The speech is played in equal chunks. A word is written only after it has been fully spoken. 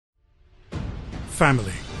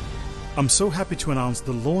Family. I'm so happy to announce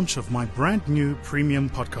the launch of my brand new premium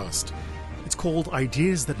podcast. It's called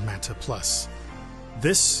Ideas That Matter Plus.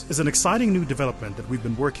 This is an exciting new development that we've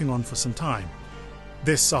been working on for some time.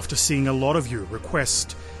 This after seeing a lot of you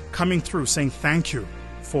request coming through saying thank you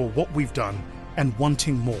for what we've done and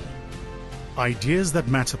wanting more. Ideas That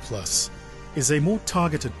Matter Plus is a more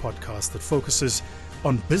targeted podcast that focuses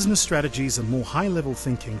on business strategies and more high-level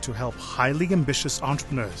thinking to help highly ambitious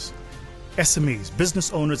entrepreneurs, SMEs,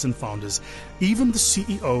 business owners and founders, even the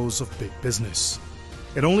CEOs of big business.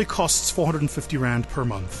 It only costs 450 Rand per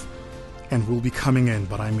month and will be coming in,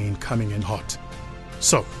 but I mean coming in hot.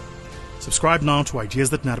 So, subscribe now to Ideas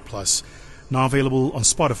That Matter Plus, now available on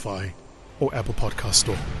Spotify or Apple Podcast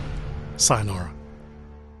Store. Sayonara.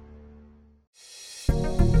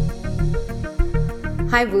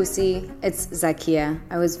 Hi Vusi, it's Zakia.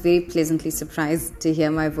 I was very pleasantly surprised to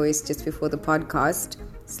hear my voice just before the podcast.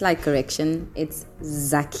 Slight correction, it's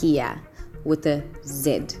Zakia with a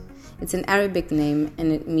Z. It's an Arabic name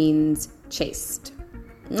and it means chaste.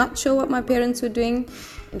 Not sure what my parents were doing.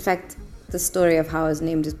 In fact, the story of how I was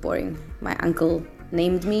named is boring. My uncle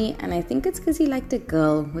named me and I think it's because he liked a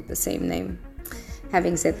girl with the same name.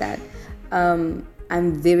 Having said that,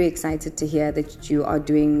 I'm very excited to hear that you are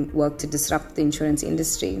doing work to disrupt the insurance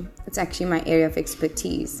industry. It's actually my area of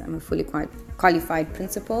expertise. I'm a fully qualified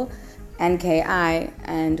principal and KI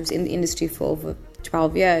and was in the industry for over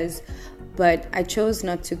 12 years. But I chose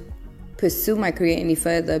not to pursue my career any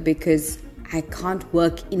further because I can't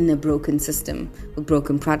work in a broken system with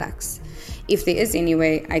broken products. If there is any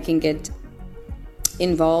way I can get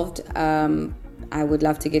involved, I would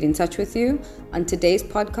love to get in touch with you. On today's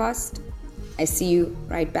podcast, I see you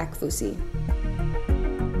right back, Vusi.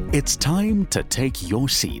 It's time to take your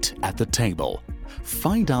seat at the table.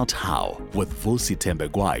 Find out how with Vusi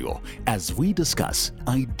Tembegwayo as we discuss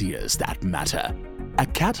ideas that matter. A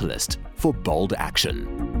catalyst for bold action.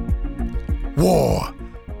 War.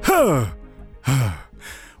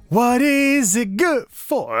 What is it good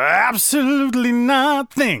for? Absolutely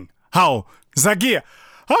nothing. How? Zakia,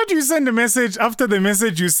 how do you send a message after the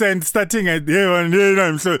message you send starting at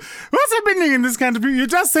so what's happening in this country? You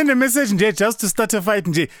just send a message just to start a fight.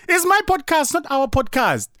 Is my podcast not our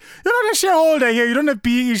podcast? You're not a shareholder here. You don't have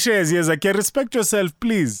PE shares here, Zakia. Respect yourself,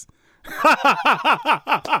 please.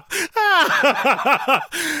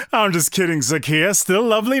 I'm just kidding, Zakia. Still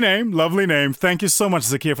lovely name. Thank you so much,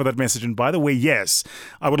 Zakia, for that message. And by the way, yes,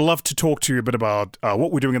 I would love to talk to you a bit about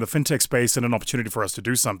what we're doing in the fintech space and an opportunity for us to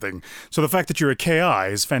do something. So the fact that you're a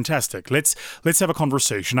KI is fantastic. Let's have a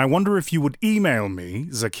conversation. I wonder if you would email me,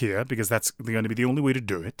 Zakia, because that's going to be the only way to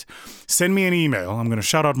do it. Send me an email. I'm going to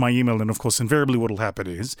shout out my email, and of course, invariably what will happen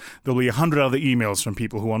is there'll be 100 other emails from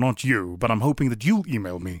people who are not you, but I'm hoping that you'll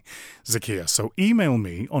email me, Zakia. So email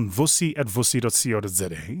me on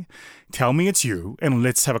vusi@vusi.co.za. Tell me it's you, and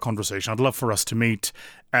let's have a conversation. I'd love for us to meet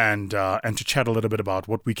and to chat a little bit about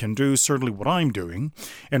what we can do, certainly what I'm doing,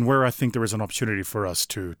 and where I think there is an opportunity for us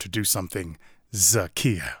to do something,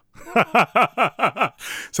 Zakia.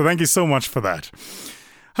 So thank you so much for that.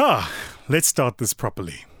 Let's start this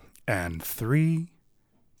properly. And 3,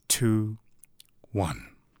 2, 1.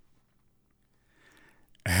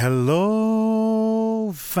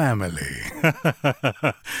 Hello, family,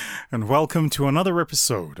 and welcome to another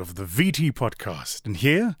episode of the VT Podcast. And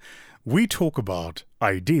here we talk about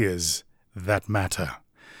ideas that matter.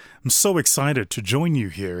 I'm so excited to join you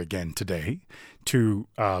here again today to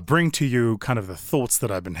bring to you kind of the thoughts that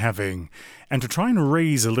I've been having and to try and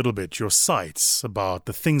raise a little bit your sights about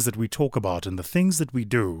the things that we talk about and the things that we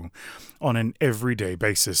do on an everyday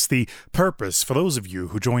basis. The purpose, for those of you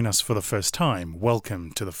who join us for the first time,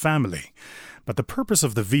 welcome to the family. But the purpose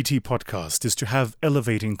of the VT Podcast is to have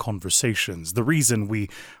elevating conversations. The reason we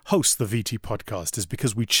host the VT Podcast is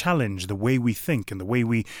because we challenge the way we think and the way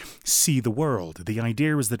we see the world. The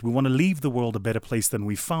idea is that we want to leave the world a better place than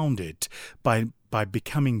we found it by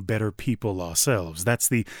becoming better people ourselves. That's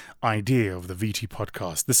the idea of the VT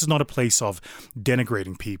Podcast. This is not a place of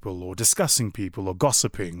denigrating people or discussing people or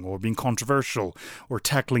gossiping or being controversial or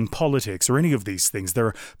tackling politics or any of these things. There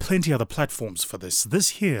are plenty other platforms for this. This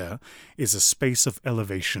here is a space of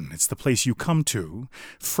elevation. It's the place you come to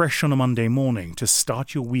fresh on a Monday morning to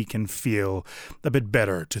start your week and feel a bit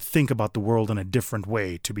better, to think about the world in a different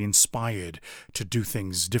way, to be inspired to do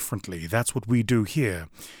things differently. That's what we do here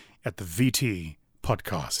at the VT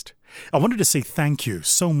Podcast. I wanted to say thank you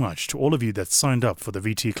so much to all of you that signed up for the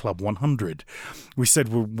VT Club 100. We said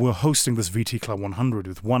we're hosting this VT Club 100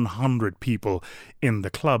 with 100 people in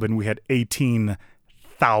the club, and we had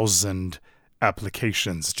 18,000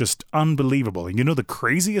 applications. Just unbelievable. And you know the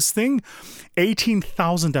craziest thing?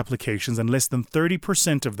 18,000 applications, and less than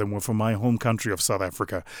 30% of them were from my home country of South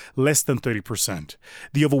Africa. Less than 30%.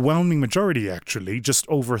 The overwhelming majority, actually, just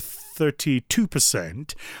over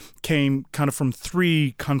 32%, came kind of from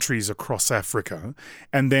 3 countries across Africa.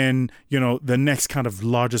 And then, the next kind of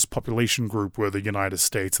largest population group were the United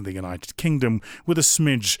States and the United Kingdom, with a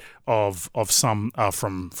smidge of some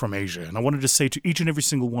from Asia. And I wanted to say to each and every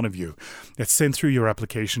single one of you that sent through your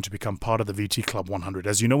application to become part of the VT Club 100.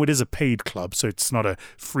 As you know, it is a paid club, so it's not a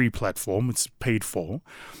free platform. It's paid for.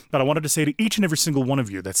 But I wanted to say to each and every single one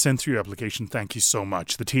of you that sent through your application, thank you so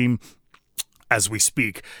much. The team, as we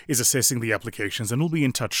speak, is assessing the applications and will be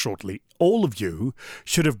in touch shortly. All of you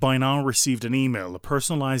should have by now received an email, a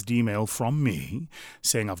personalized email from me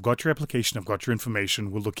saying, I've got your application, I've got your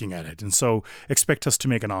information, we're looking at it. And so expect us to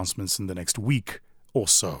make announcements in the next week or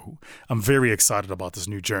so. I'm very excited about this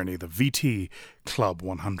new journey, the VT Club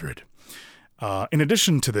 100. In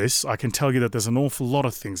addition to this, I can tell you that there's an awful lot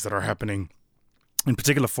of things that are happening. In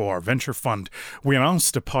particular, for our venture fund, we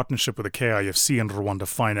announced a partnership with the KIFC and Rwanda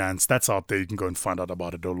Finance. That's out there. You can go and find out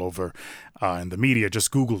about it all over in the media.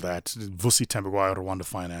 Just Google that, Vusi Tembegwayo Rwanda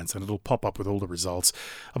Finance, and it'll pop up with all the results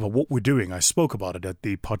about what we're doing. I spoke about it at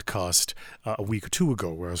the podcast a week or 2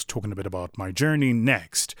 ago, where I was talking a bit about my journey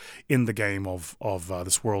next in the game of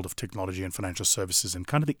this world of technology and financial services and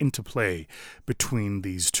kind of the interplay between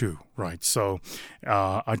these two, right? So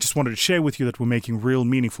I just wanted to share with you that we're making real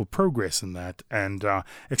meaningful progress in that, and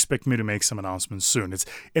expect me to make some announcements soon. It's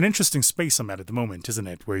an interesting space I'm at the moment, isn't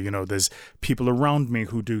it? Where, there's people around me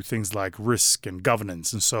who do things like risk and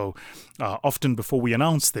governance. And so often before we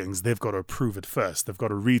announce things, they've got to approve it first. They've got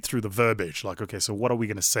to read through the verbiage. Like, okay, so what are we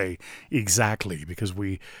going to say exactly? Because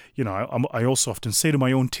I also often say to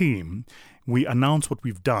my own team, we announce what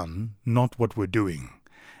we've done, not what we're doing.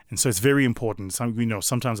 And so it's very important.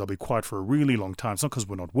 Sometimes I'll be quiet for a really long time. It's not because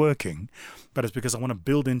we're not working, but it's because I want to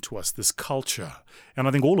build into us this culture. And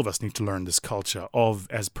I think all of us need to learn this culture of,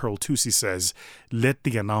 as Pearl Tusi says, let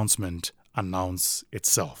the announcement announce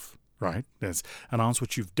itself, right? There's announce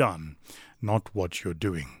what you've done, not what you're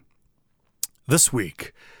doing. This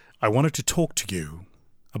week, I wanted to talk to you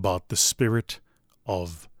about the spirit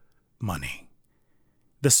of money.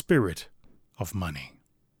 The spirit of money.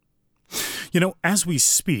 As we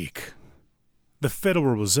speak, the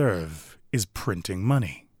Federal Reserve is printing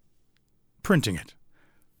money. Printing it.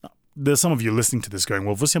 Now, there's some of you listening to this going,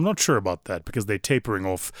 well, Vusi, I'm not sure about that because they're tapering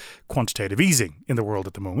off quantitative easing in the world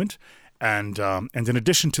at the moment. And in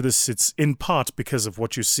addition to this, it's in part because of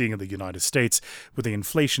what you're seeing in the United States with the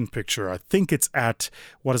inflation picture. I think it's at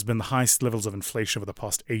what has been the highest levels of inflation over the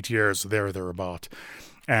past 8 years, thereabout.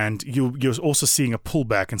 And you're also seeing a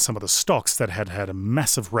pullback in some of the stocks that had a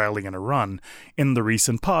massive rally and a run in the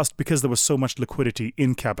recent past because there was so much liquidity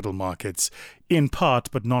in capital markets, in part,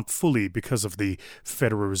 but not fully, because of the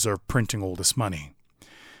Federal Reserve printing all this money.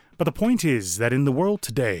 But the point is that in the world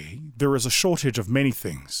today, there is a shortage of many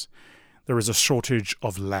things. There is a shortage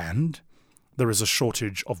of land. There is a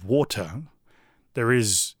shortage of water. There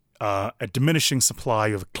is a diminishing supply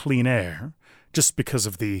of clean air, just because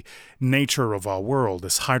of the nature of our world,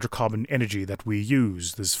 this hydrocarbon energy that we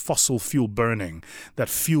use, this fossil fuel burning that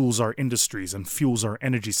fuels our industries and fuels our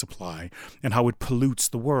energy supply, and how it pollutes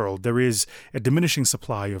the world. There is a diminishing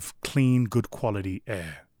supply of clean, good quality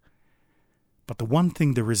air. But the one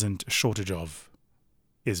thing there isn't a shortage of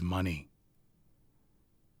is money.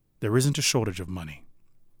 There isn't a shortage of money.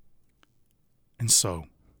 And so,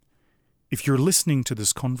 if you're listening to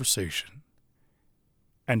this conversation,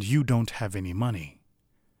 and you don't have any money,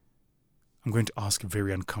 I'm going to ask a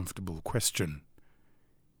very uncomfortable question.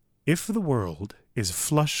 If the world is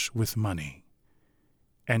flush with money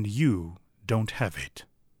and you don't have it,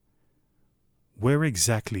 where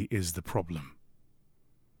exactly is the problem?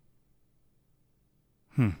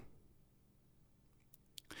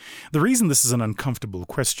 The reason this is an uncomfortable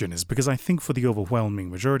question is because I think for the overwhelming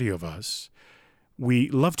majority of us, we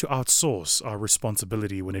love to outsource our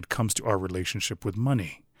responsibility when it comes to our relationship with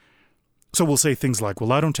money. So we'll say things like,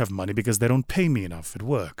 well, I don't have money because they don't pay me enough at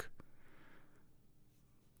work.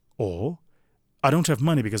 Or, I don't have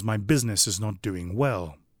money because my business is not doing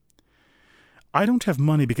well. I don't have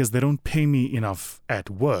money because they don't pay me enough at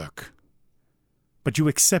work. But you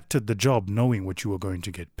accepted the job knowing what you were going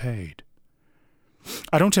to get paid.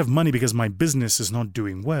 I don't have money because my business is not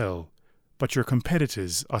doing well, but your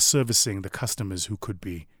competitors are servicing the customers who could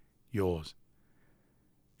be yours.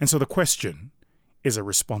 And so the question is a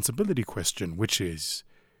responsibility question, which is,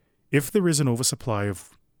 if there is an oversupply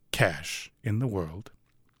of cash in the world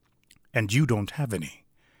and you don't have any,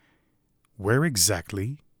 where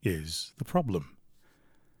exactly is the problem?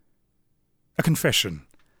 A confession.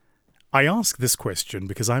 I ask this question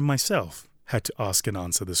because I myself had to ask and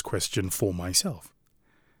answer this question for myself.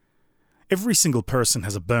 Every single person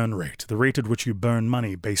has a burn rate, the rate at which you burn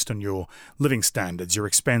money based on your living standards, your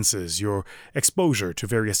expenses, your exposure to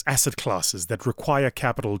various asset classes that require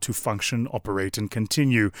capital to function, operate, and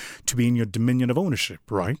continue to be in your dominion of ownership,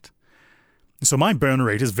 right? So my burn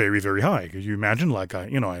rate is very, very high. Could you imagine? Like, I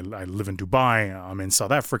live in Dubai, I'm in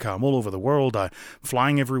South Africa, I'm all over the world, I'm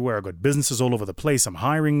flying everywhere, I've got businesses all over the place, I'm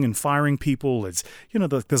hiring and firing people. It's,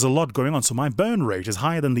 there's a lot going on. So my burn rate is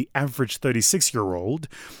higher than the average 36-year-old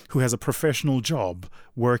who has a professional job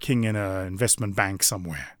working in an investment bank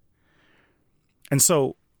somewhere. And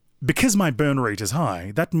so, because my burn rate is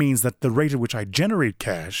high, that means that the rate at which I generate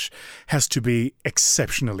cash has to be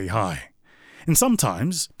exceptionally high. And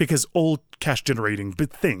sometimes, because all cash-generating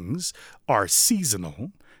things are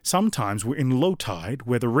seasonal, sometimes we're in low tide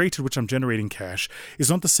where the rate at which I'm generating cash is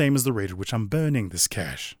not the same as the rate at which I'm burning this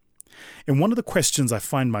cash. And one of the questions I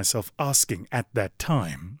find myself asking at that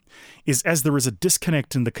time is, as there is a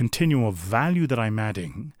disconnect in the continuum of value that I'm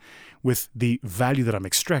adding with the value that I'm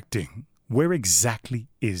extracting, where exactly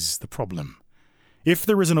is the problem? If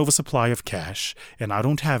there is an oversupply of cash and I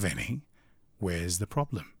don't have any, where's the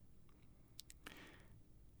problem?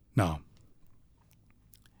 Now,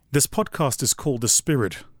 this podcast is called The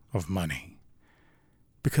Spirit of Money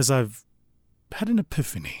because I've had an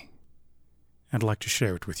epiphany and I'd like to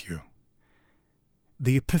share it with you.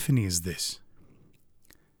 The epiphany is this: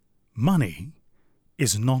 money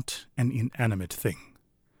is not an inanimate thing.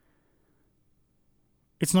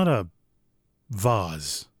 It's not a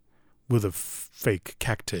vase with a fake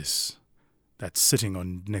cactus that's sitting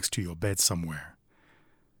on next to your bed somewhere.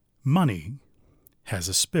 Money has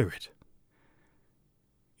a spirit.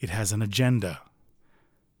 It has an agenda.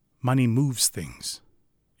 Money moves things.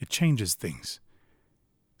 It changes things.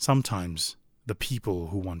 Sometimes the people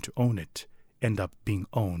who want to own it end up being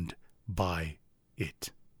owned by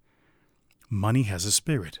it. Money has a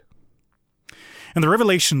spirit. And the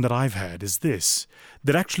revelation that I've had is this,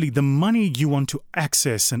 that actually the money you want to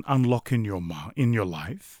access and unlock in your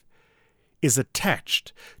life is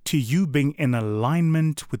attached to you being in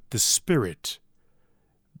alignment with the spirit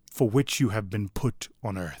for which you have been put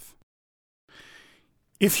on earth.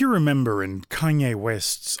 If you remember in Kanye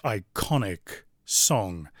West's iconic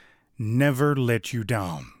song, Never Let You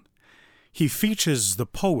Down, he features the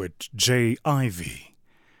poet J. Ivy.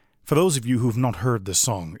 For those of you who've not heard the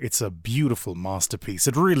song, it's a beautiful masterpiece.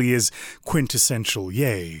 It really is quintessential,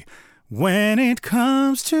 yay. When it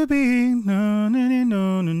comes to being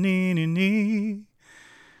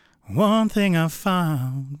one thing I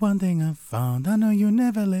found, I know you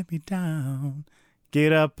never let me down.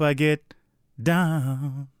 Get up, I get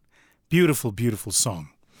down. Beautiful, beautiful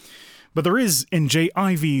song. But there is, in J.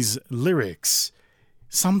 Ivy's lyrics,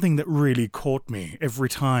 something that really caught me every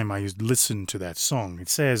time I listen to that song. It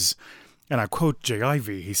says, and I quote J.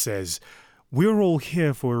 Ivy, he says, "We're all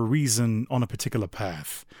here for a reason on a particular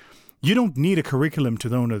path. You don't need a curriculum to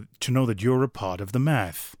know that you're a part of the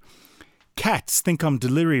math. Cats think I'm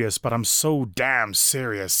delirious, but I'm so damn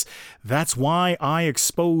serious. That's why I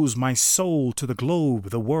expose my soul to the globe,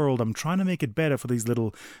 the world. I'm trying to make it better for these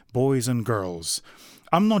little boys and girls.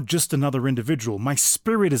 I'm not just another individual. My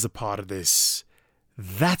spirit is a part of this.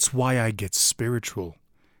 That's why I get spiritual."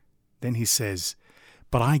 Then he says,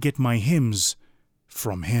 "But I get my hymns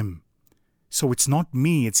from him. So it's not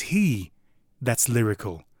me, it's he that's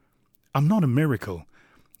lyrical. I'm not a miracle.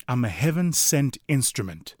 I'm a heaven-sent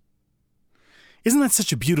instrument." Isn't that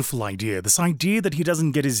such a beautiful idea? This idea that he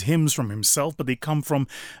doesn't get his hymns from himself, but they come from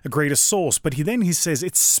a greater source. But he says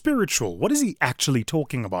it's spiritual. What is he actually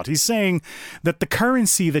talking about? He's saying that the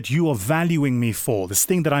currency that you are valuing me for, this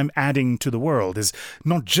thing that I'm adding to the world, is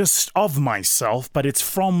not just of myself, but it's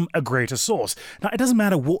from a greater source. Now, it doesn't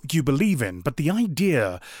matter what you believe in, but the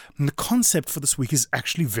idea and the concept for this week is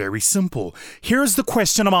actually very simple. Here's the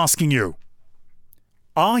question I'm asking you.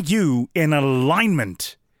 Are you in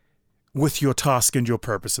alignment with your task and your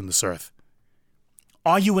purpose in this earth?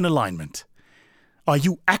 Are you in alignment? Are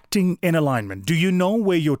you acting in alignment? Do you know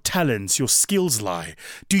where your talents, your skills lie?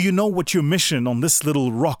 Do you know what your mission on this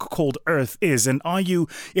little rock called earth is? And are you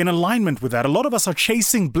in alignment with that? A lot of us are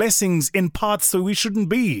chasing blessings in paths that we shouldn't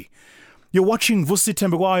be. You're watching Vusi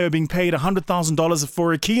Tembegwayo being paid $100,000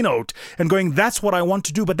 for a keynote and going, that's what I want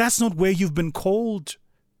to do, but that's not where you've been called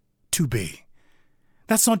to be.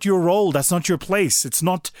 That's not your role. That's not your place. It's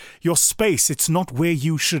not your space. It's not where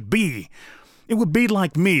you should be. It would be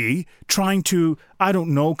like me trying to,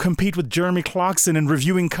 compete with Jeremy Clarkson in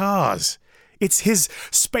reviewing cars. It's his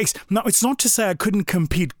space. Now, it's not to say I couldn't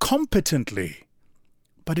compete competently,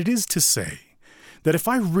 but it is to say that if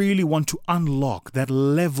I really want to unlock that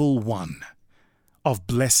level 1 of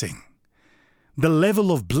blessing, the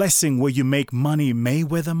level of blessing where you make money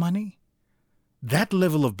Mayweather money, that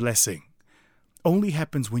level of blessing only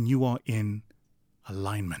happens when you are in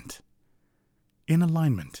alignment. In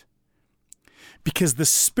alignment. Because the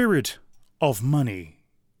spirit of money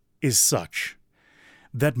is such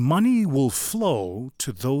that money will flow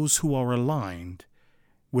to those who are aligned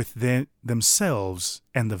with themselves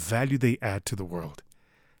and the value they add to the world.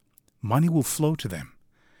 Money will flow to them.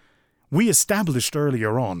 We established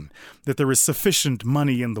earlier on that there is sufficient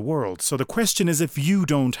money in the world. So the question is, if you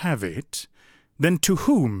don't have it, then to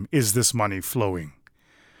whom is this money flowing?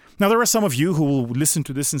 Now, there are some of you who will listen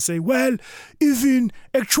to this and say, well, even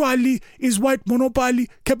actually is white monopoly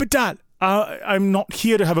capital. I'm not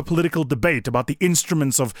here to have a political debate about the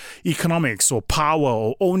instruments of economics or power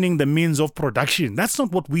or owning the means of production. That's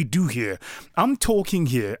not what we do here. I'm talking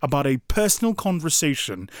here about a personal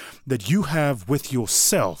conversation that you have with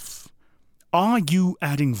yourself. Are you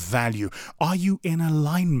adding value? Are you in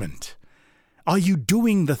alignment? Are you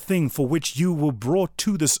doing the thing for which you were brought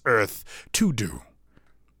to this earth to do?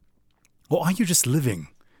 Or are you just living,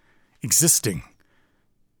 existing,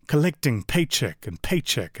 collecting paycheck and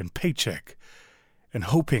paycheck and paycheck, and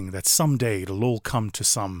hoping that someday it'll all come to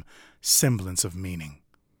some semblance of meaning?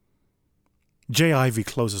 J. Ivy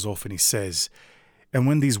closes off and he says, "And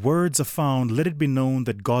when these words are found, let it be known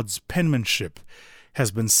that God's penmanship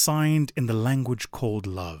has been signed in the language called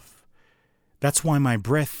love. That's why my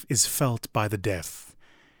breath is felt by the deaf,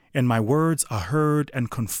 and my words are heard and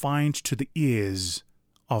confined to the ears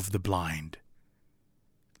of the blind."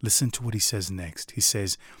 Listen to what he says next. He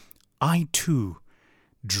says, "I too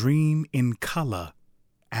dream in color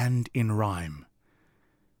and in rhyme.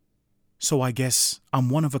 So I guess I'm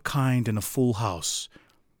one of a kind in a full house,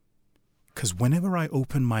 'cause whenever I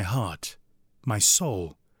open my heart, my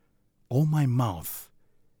soul, or my mouth,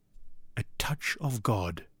 a touch of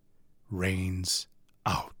God rains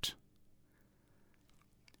out."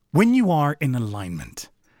 When you are in alignment,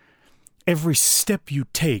 every step you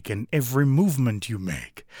take and every movement you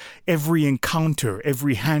make, every encounter,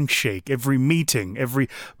 every handshake, every meeting, every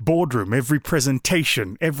boardroom, every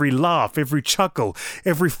presentation, every laugh, every chuckle,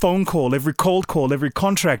 every phone call, every cold call, every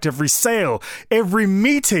contract, every sale, every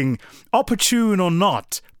meeting, opportune or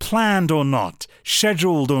not, planned or not,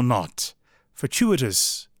 scheduled or not,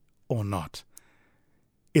 fortuitous or not,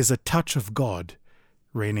 is a touch of God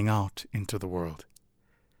raining out into the world.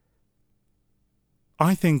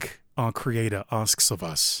 I think our Creator asks of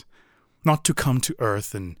us not to come to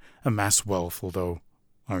earth and amass wealth, although,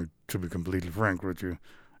 to be completely frank with you,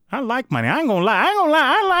 I like money. I ain't gonna lie. I ain't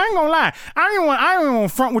gonna lie. I ain't even gonna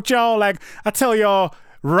front with y'all. Like, I tell y'all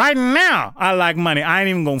right now, I like money. I ain't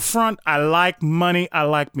even gonna front. I like money. I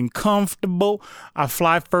like being comfortable. I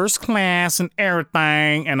fly first class and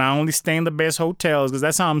everything, and I only stay in the best hotels because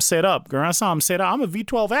that's how I'm set up, girl. That's how I'm set up. I'm a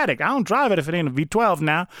V12 addict. I don't drive it if it ain't a V12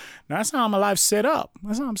 now. That's how my life's set up.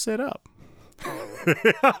 That's how I'm set up.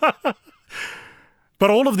 But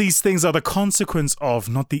all of these things are the consequence of,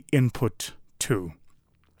 not the input to.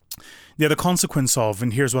 They're the consequence of,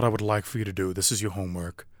 and here's what I would like for you to do. This is your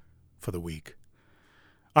homework for the week.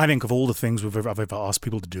 I think of all the things I've ever asked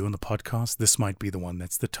people to do in the podcast, this might be the one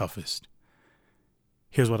that's the toughest.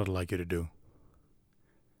 Here's what I'd like you to do.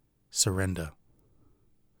 Surrender.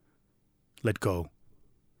 Let go.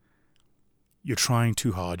 You're trying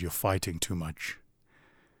too hard. You're fighting too much.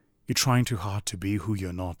 You're trying too hard to be who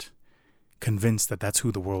you're not, convinced that that's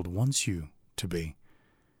who the world wants you to be,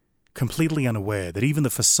 completely unaware that even the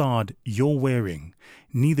facade you're wearing,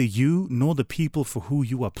 neither you nor the people for who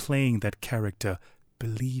you are playing that character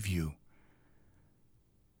believe you,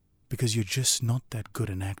 because you're just not that good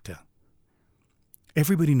an actor.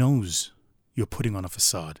 Everybody knows you're putting on a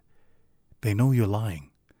facade. They know you're lying.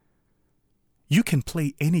 You can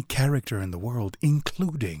play any character in the world,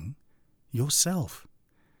 including yourself.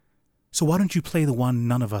 So why don't you play the one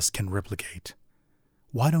none of us can replicate?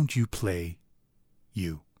 Why don't you play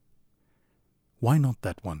you? Why not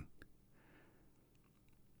that one?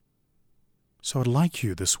 So I'd like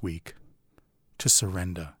you this week to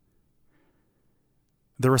surrender.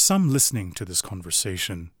 There are some listening to this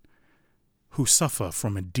conversation who suffer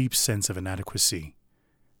from a deep sense of inadequacy,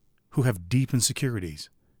 who have deep insecurities.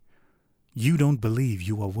 You don't believe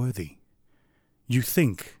you are worthy. You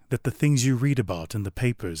think that the things you read about in the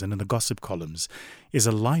papers and in the gossip columns is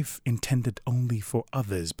a life intended only for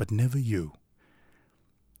others, but never you.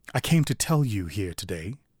 I came to tell you here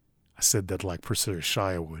today, I said that like Priscilla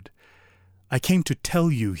Shirewood, I came to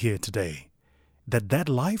tell you here today that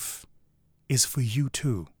life is for you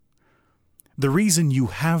too. The reason you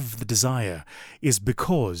have the desire is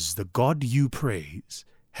because the God you praise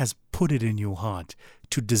has put it in your heart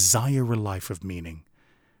to desire a life of meaning,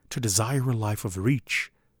 to desire a life of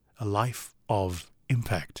reach, a life of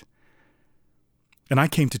impact. And I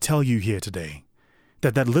came to tell you here today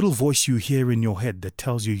that little voice you hear in your head that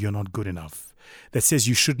tells you you're not good enough, that says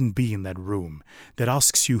you shouldn't be in that room, that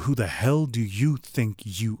asks you who the hell do you think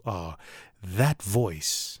you are, that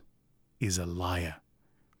voice is a liar.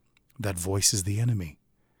 That voice is the enemy.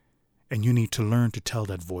 And you need to learn to tell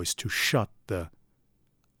that voice to shut the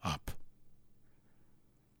up.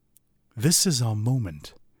 This is our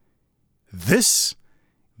moment. This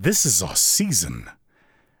is our season.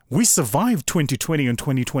 We survived 2020 and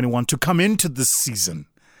 2021 to come into this season.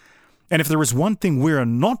 And if there is one thing we're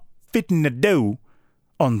not fitting to do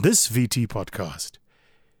on this VT podcast,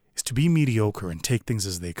 is to be mediocre and take things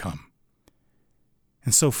as they come.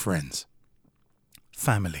 And so, friends,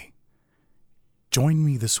 family, join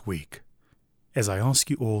me this week as I ask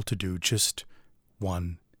you all to do just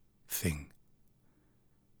one thing.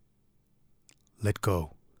 Let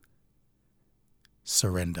go.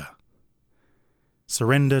 Surrender.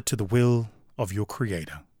 Surrender to the will of your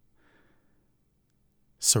Creator.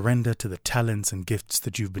 Surrender to the talents and gifts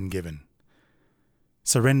that you've been given.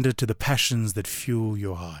 Surrender to the passions that fuel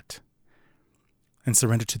your heart. And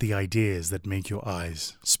surrender to the ideas that make your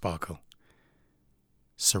eyes sparkle.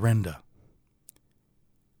 Surrender.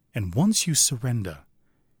 And once you surrender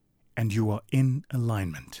and you are in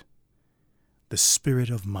alignment, the spirit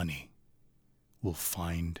of money will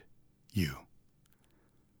find you.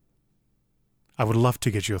 I would love to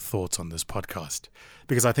get your thoughts on this podcast,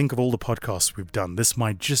 because I think of all the podcasts we've done, this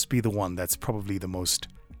might just be the one that's probably the most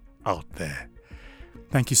out there.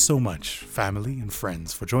 Thank you so much, family and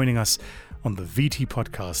friends, for joining us on the VT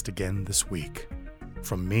podcast again this week.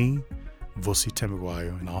 From me, Vusi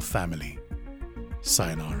Temugwayo, and our family,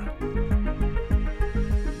 sayonara.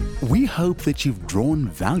 We hope that you've drawn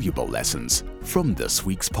valuable lessons from this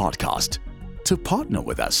week's podcast. To partner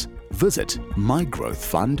with us, visit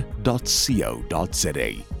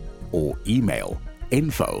mygrowthfund.co.za or email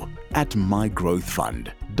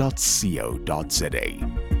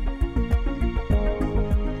info@mygrowthfund.co.za.